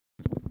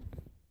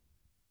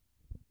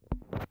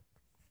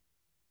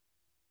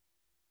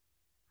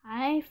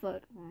Okay,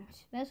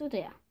 folkens. Hvad så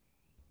der?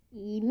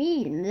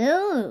 Emil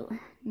med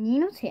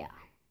Ninus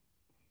her.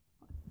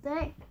 I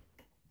dag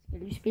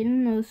skal vi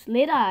spille noget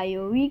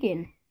Slither.io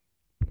igen.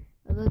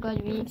 Jeg ved godt,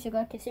 at vi ikke så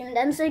godt kan se mit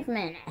ansigt,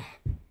 men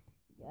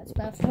jeg har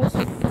bare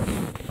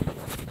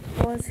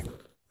vores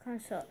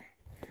konsol.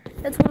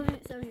 Jeg troede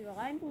så vi var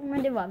regnbue,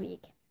 men det var vi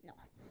ikke. Nå.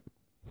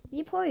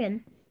 Vi prøver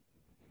igen.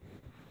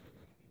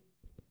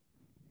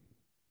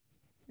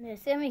 Lad os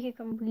se, om vi kan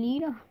komme på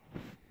leader.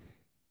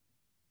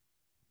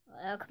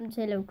 Og jeg kommer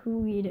til at lave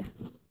kue i det.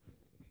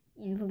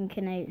 Inden på min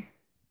kanal.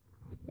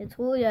 Jeg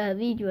troede, jeg havde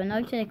videoer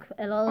nok til at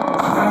allerede.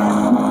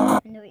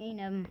 Men det var en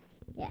af dem.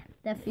 Ja,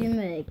 der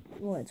filmede jeg ikke,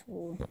 hvor jeg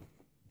troede.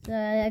 Så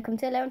jeg kom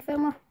til at lave en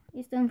 5'er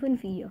i stedet for en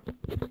 4.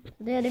 Så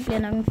det her, det bliver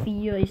nok en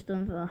 4 i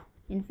stedet for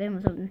en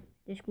 5'er, som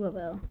det skulle have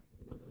været.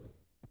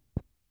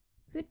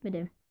 Pyt med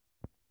det.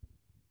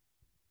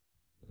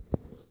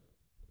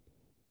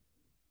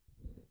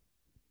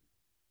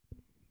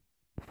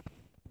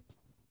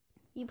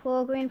 Vi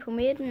prøver at gå ind på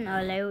midten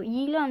og lave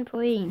ileren på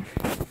en.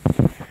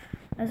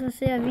 Og så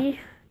ser vi,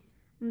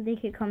 om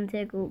det kan komme til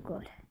at gå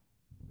godt.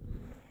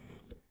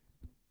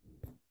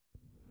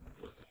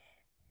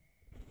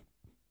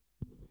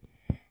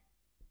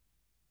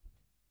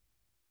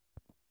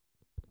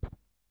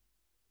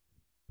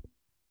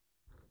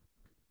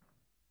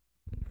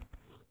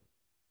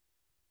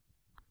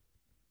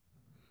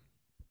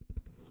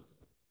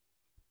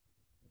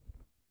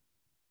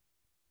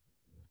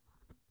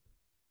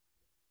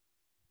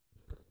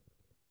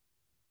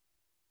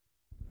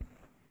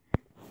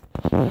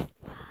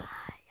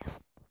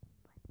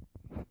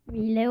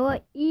 Vi laver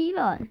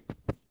ileren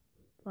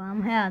på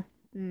ham her,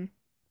 den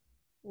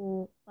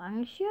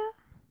orange.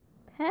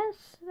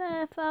 Pas,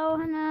 hvad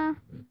farve han er.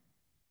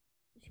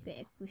 Det skal jeg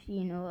ikke kunne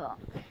sige noget om.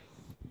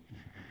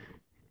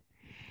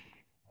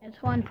 Jeg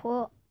tror, han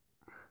prøver at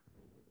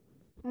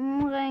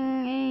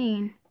omringe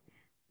en,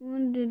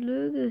 uden det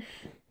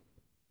lykkes.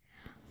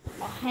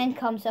 Og han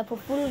kom så på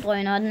fuld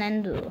drøn, og den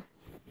anden døde.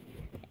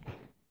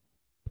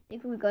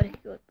 Det kunne vi godt have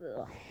gjort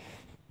bedre.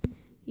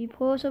 Vi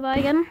prøver så bare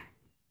igen.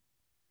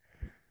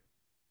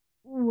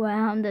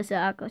 Ham der ser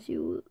aggressiv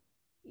ud.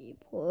 Vi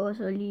prøver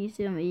så lige at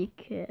se, om vi ikke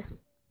kan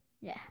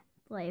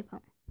dræbe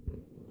ham.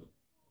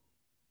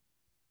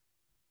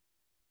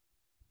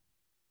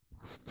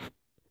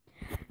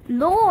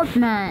 Lort,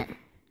 mand!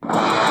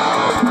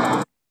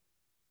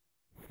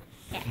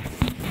 Ja.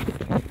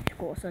 Jeg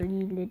går så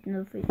lige lidt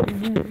ned for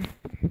lyden,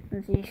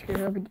 så jeg skal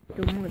høre på de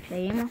dumme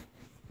reklamer.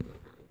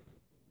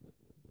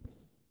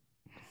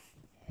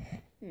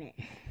 Men.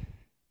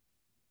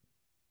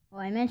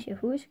 Og imens jeg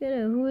husker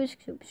det,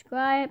 husk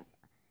subscribe,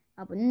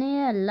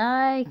 abonner,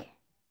 like,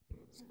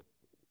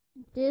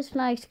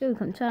 dislike, skriv i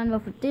kommentaren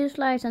hvorfor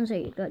dislike, sådan så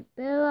jeg kan gøre det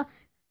bedre.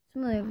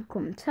 Smid en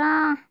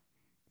kommentar,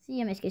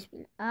 sig om jeg skal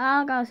spille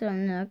Arker, så om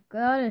jeg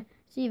gør det,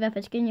 sig hvad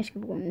for skin jeg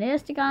skal bruge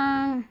næste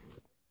gang.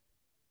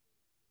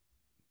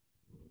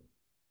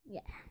 Ja.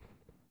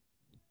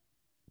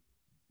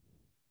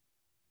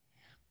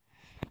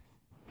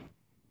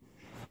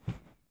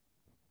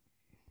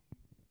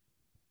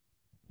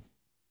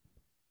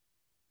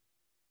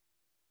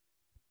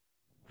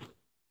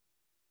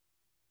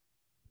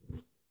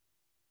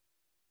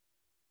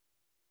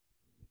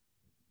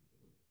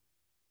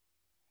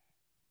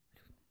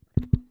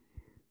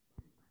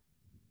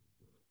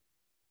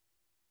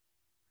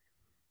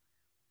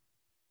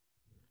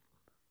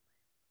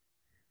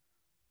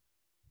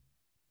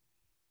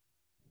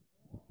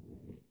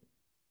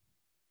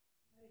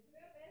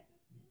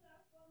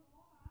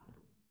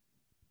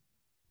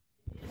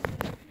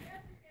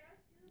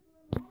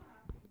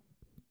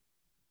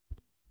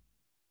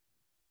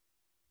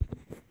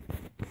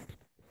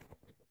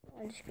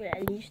 Og det skulle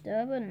jeg lige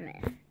stoppe den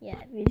med. Ja,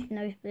 vi skal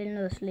nok spille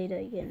noget Slither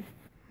igen.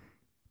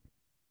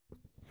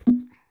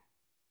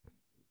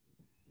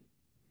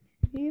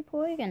 Vi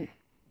prøver igen.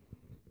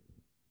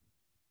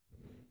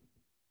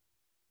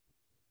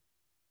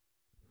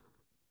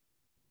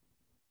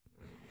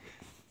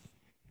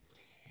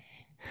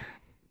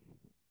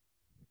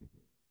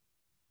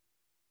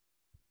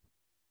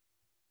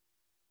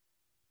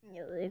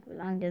 Jeg ved ikke, hvor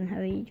lang den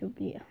her video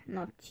bliver.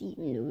 Nok 10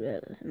 minutter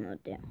eller sådan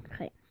noget der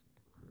omkring.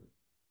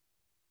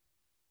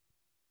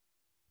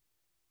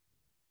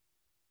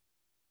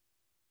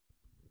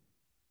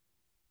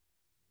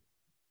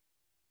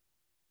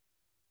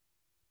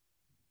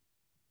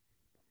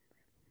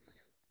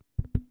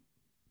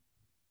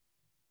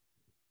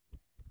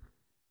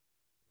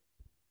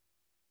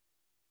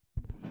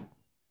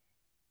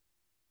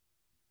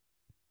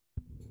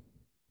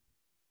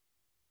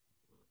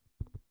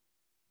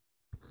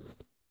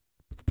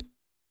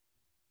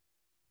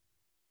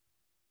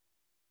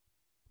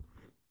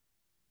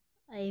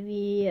 Ej,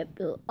 vi er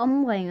blevet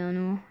omringet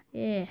nu.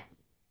 Det er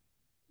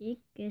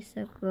ikke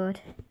så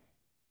godt.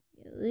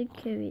 Jeg ved ikke,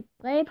 kan vi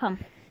dræbe ham?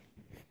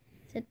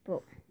 Sæt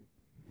på.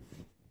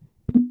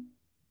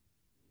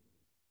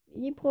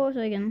 Vi prøver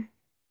så igen.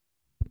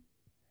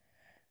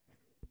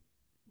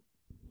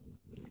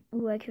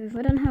 Kan vi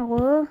få den her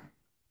røde?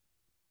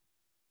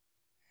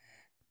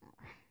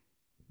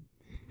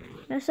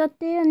 Hvad så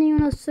der,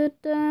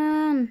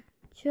 917?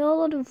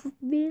 Tjøler du for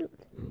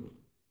vildt?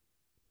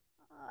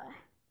 Ej,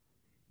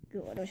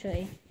 gjorde du så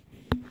ikke.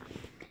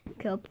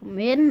 Kører op på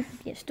midten,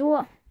 bliver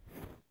stor.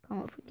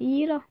 Kommer på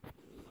liter.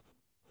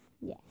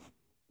 Ja,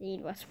 det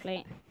er vores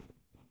plan.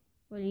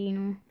 For lige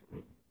nu.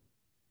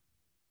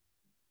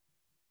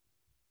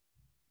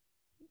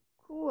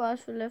 Kunne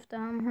også få løfte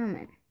ham her,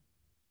 men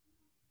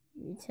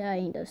vi tager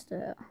en, der er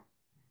større.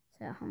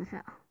 Tager ham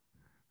her.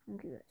 Han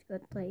kan også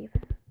godt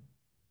dræbe.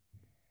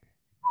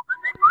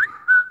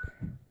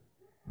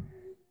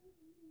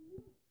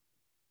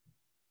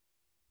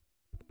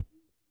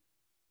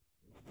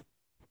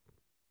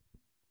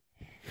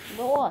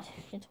 Lort,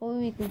 jeg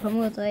troede vi kunne komme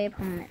ud og dræbe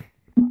ham, men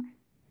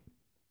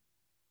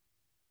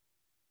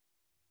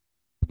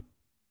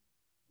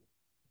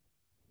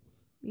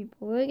vi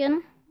prøver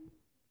igen.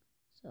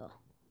 Så.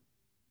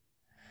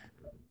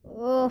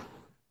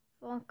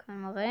 Fuck, han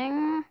må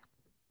ringe.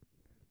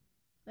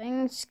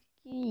 Ringe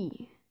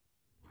ski.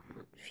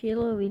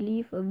 Fjælder vi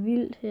lige for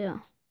vildt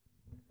her.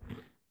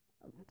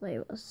 Og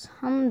dræber os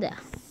ham der.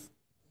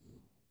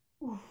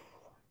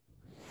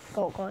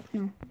 Går godt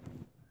nu.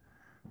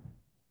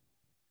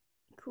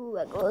 Kunne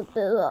være gået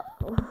bedre.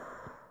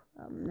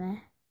 Med.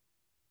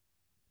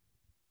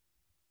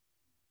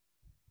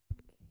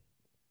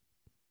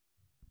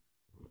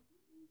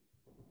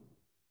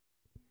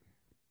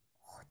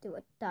 Det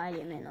var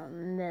dejligt med noget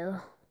mad.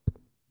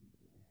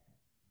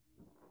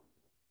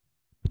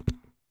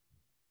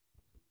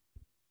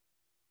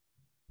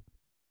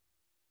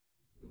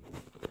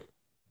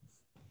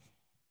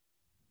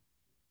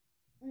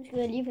 Undskyld,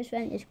 jeg lige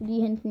forsvandt. Jeg skulle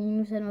lige hente den,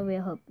 nu så var ved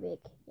at hoppe væk.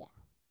 Ja.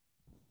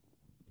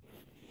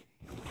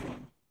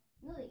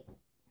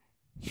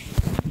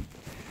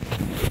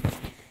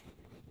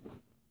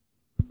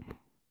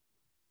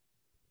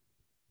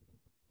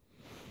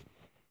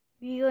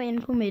 Vi går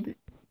ind på midten.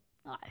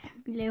 Nej,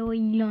 vi laver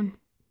ilon.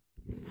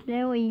 Vi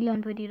laver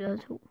ilon på de der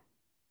to.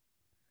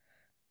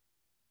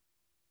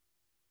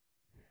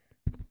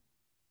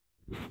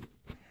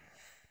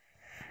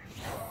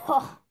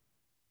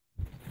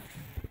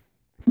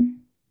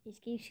 I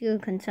skal ikke skrive i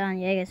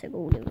kommentaren, jeg ikke er så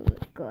god, det ved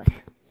jeg godt.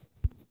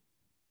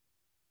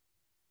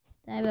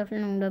 Der er i hvert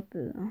fald nogen, der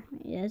bøger.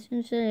 Jeg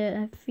synes, jeg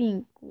er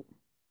fint god.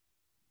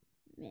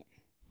 Men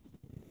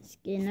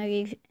skal nok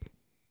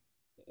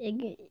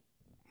ikke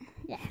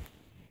ja.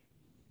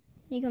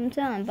 I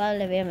kommentarerne bare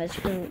lade være med at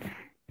skrive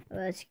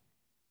det.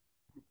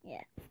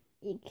 Ja,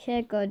 I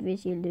kan godt,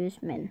 hvis I har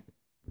lyst, men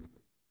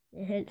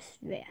det er helst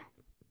svært.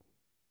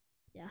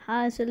 Jeg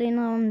har altså lidt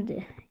om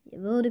det.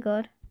 Jeg ved det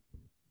godt.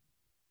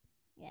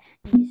 Ja,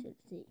 I kan selv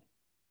se.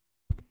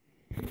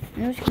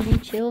 Nu skal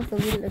vi chill for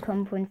vildt at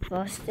komme på en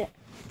første.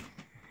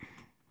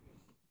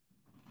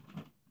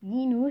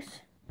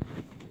 Minus.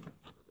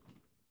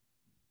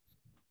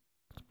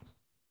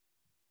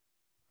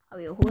 Har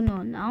vi overhovedet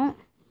noget navn?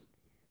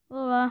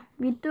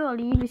 Vi dør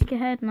lige, vi skal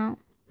have et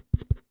navn.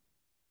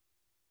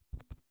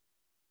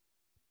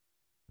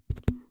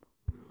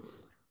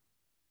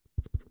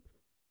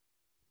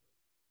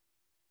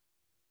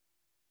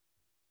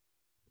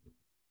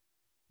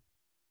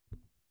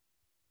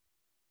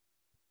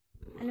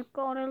 Men nu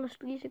går det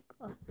ellers lige så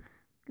godt.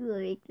 Gider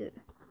vi ikke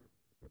det.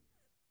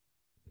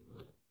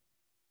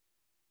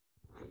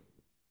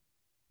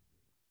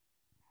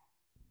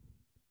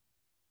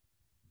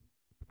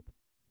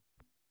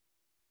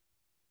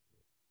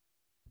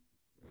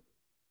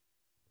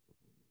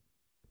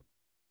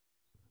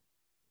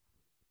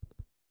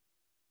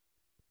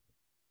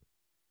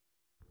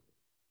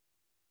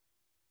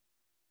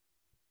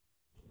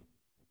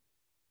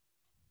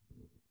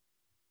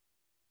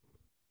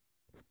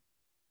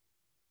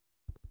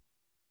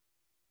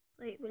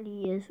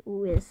 Lige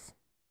SOS.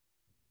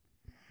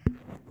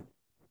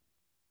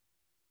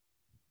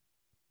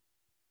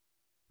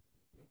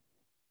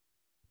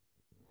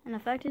 Han er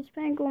faktisk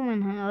pænt god,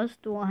 men han er også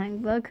stor. Han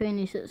kan bare køre ind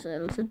i sig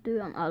selv, så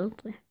dør han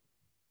aldrig.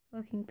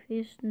 Fucking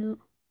pisse ned.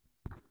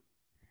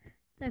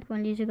 Der kunne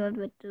han lige så godt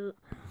være død.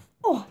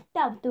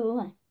 Der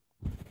døde han.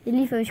 Det er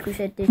lige før vi skulle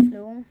sætte det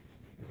slow.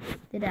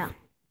 Det der.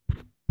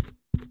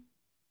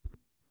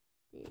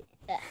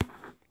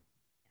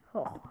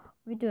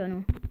 Vi dør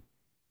nu.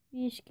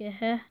 Vi skal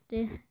have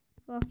det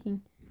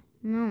fucking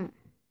navn.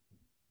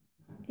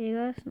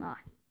 Ikke også?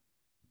 Nej.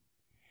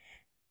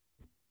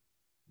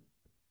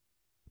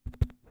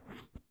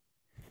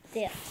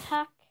 Der,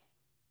 tak.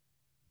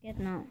 Get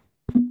navn.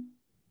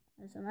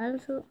 Og som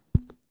altid,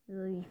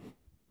 ved vi.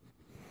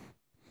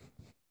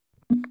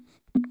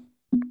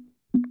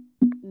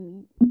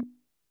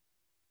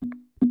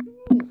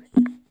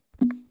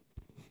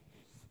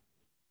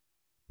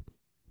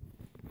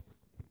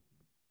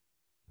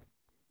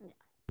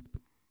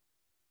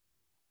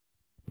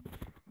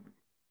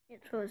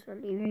 Jeg tror så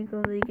lige, vi går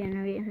ud igen,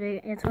 og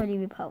jeg tror lige,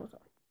 vi pauser.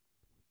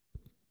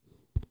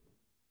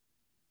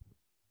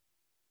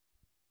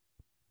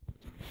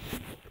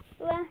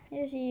 Ja,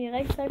 jeg vil sige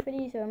rigtig tak,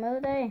 fordi I så med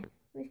i dag.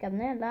 Husk at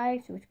abonnere,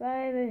 like,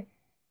 subscribe,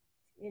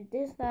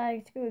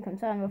 dislike, skriv i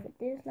kommentaren, hvorfor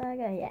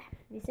dislike, ja,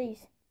 vi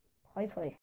ses. Høj.